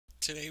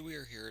Today we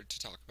are here to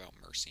talk about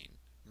myrcene.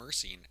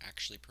 Myrcene,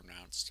 actually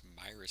pronounced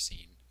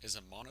myrcene, is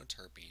a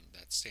monoterpene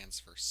that stands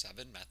for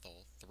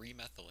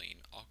 7-methyl-3-methylene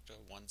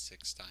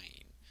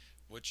octa-1,6-diene,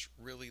 which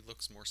really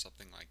looks more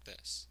something like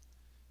this.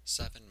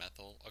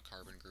 7-methyl, a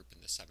carbon group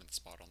in the 7th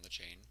spot on the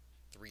chain,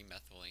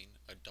 3-methylene,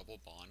 a double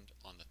bond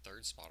on the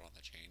 3rd spot on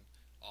the chain,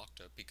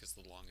 octa because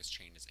the longest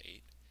chain is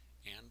 8,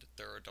 and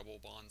there are double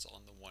bonds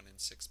on the 1 and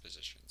 6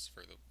 positions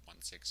for the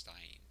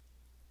 1,6-diene.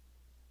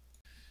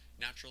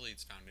 Naturally,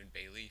 it's found in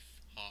bay leaf,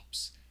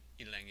 hops,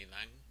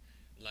 ylang-ylang,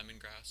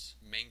 lemongrass,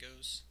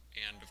 mangoes,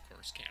 and of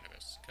course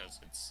cannabis, because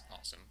it's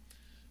awesome.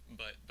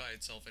 But by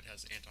itself, it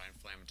has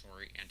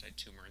anti-inflammatory,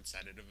 anti-tumor, and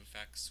sedative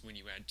effects. When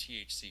you add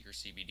THC or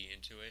CBD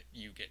into it,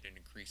 you get an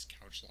increased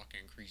couch lock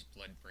and increased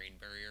blood-brain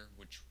barrier,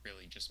 which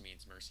really just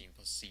means myrcene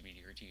plus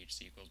CBD or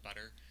THC equals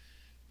better.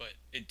 But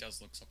it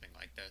does look something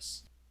like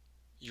this.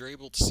 You're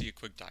able to see a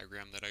quick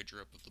diagram that I drew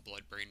up of the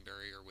blood-brain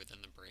barrier within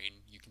the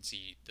brain. You can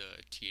see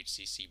the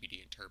THC, CBD,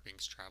 and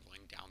terpenes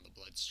traveling down the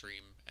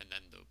bloodstream, and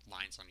then the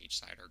lines on each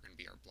side are going to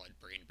be our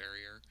blood-brain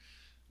barrier.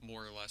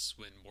 More or less,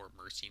 when more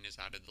myrcene is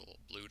added, the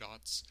little blue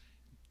dots,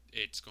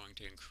 it's going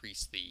to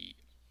increase the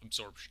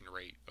absorption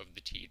rate of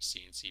the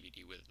THC and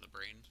CBD within the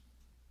brain,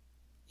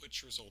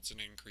 which results in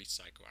an increased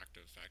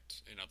psychoactive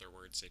effect. In other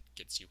words, it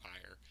gets you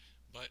higher.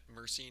 But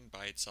myrcene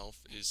by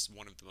itself is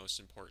one of the most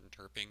important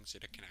terpenes.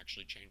 It can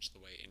actually change the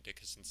way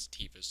indicas and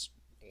sativas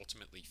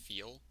ultimately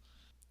feel,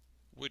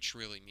 which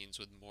really means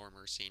with more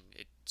myrcene,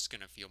 it's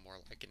going to feel more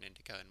like an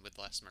indica, and with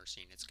less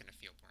myrcene, it's going to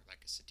feel more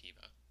like a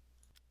sativa.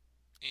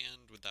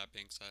 And with that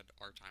being said,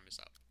 our time is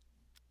up.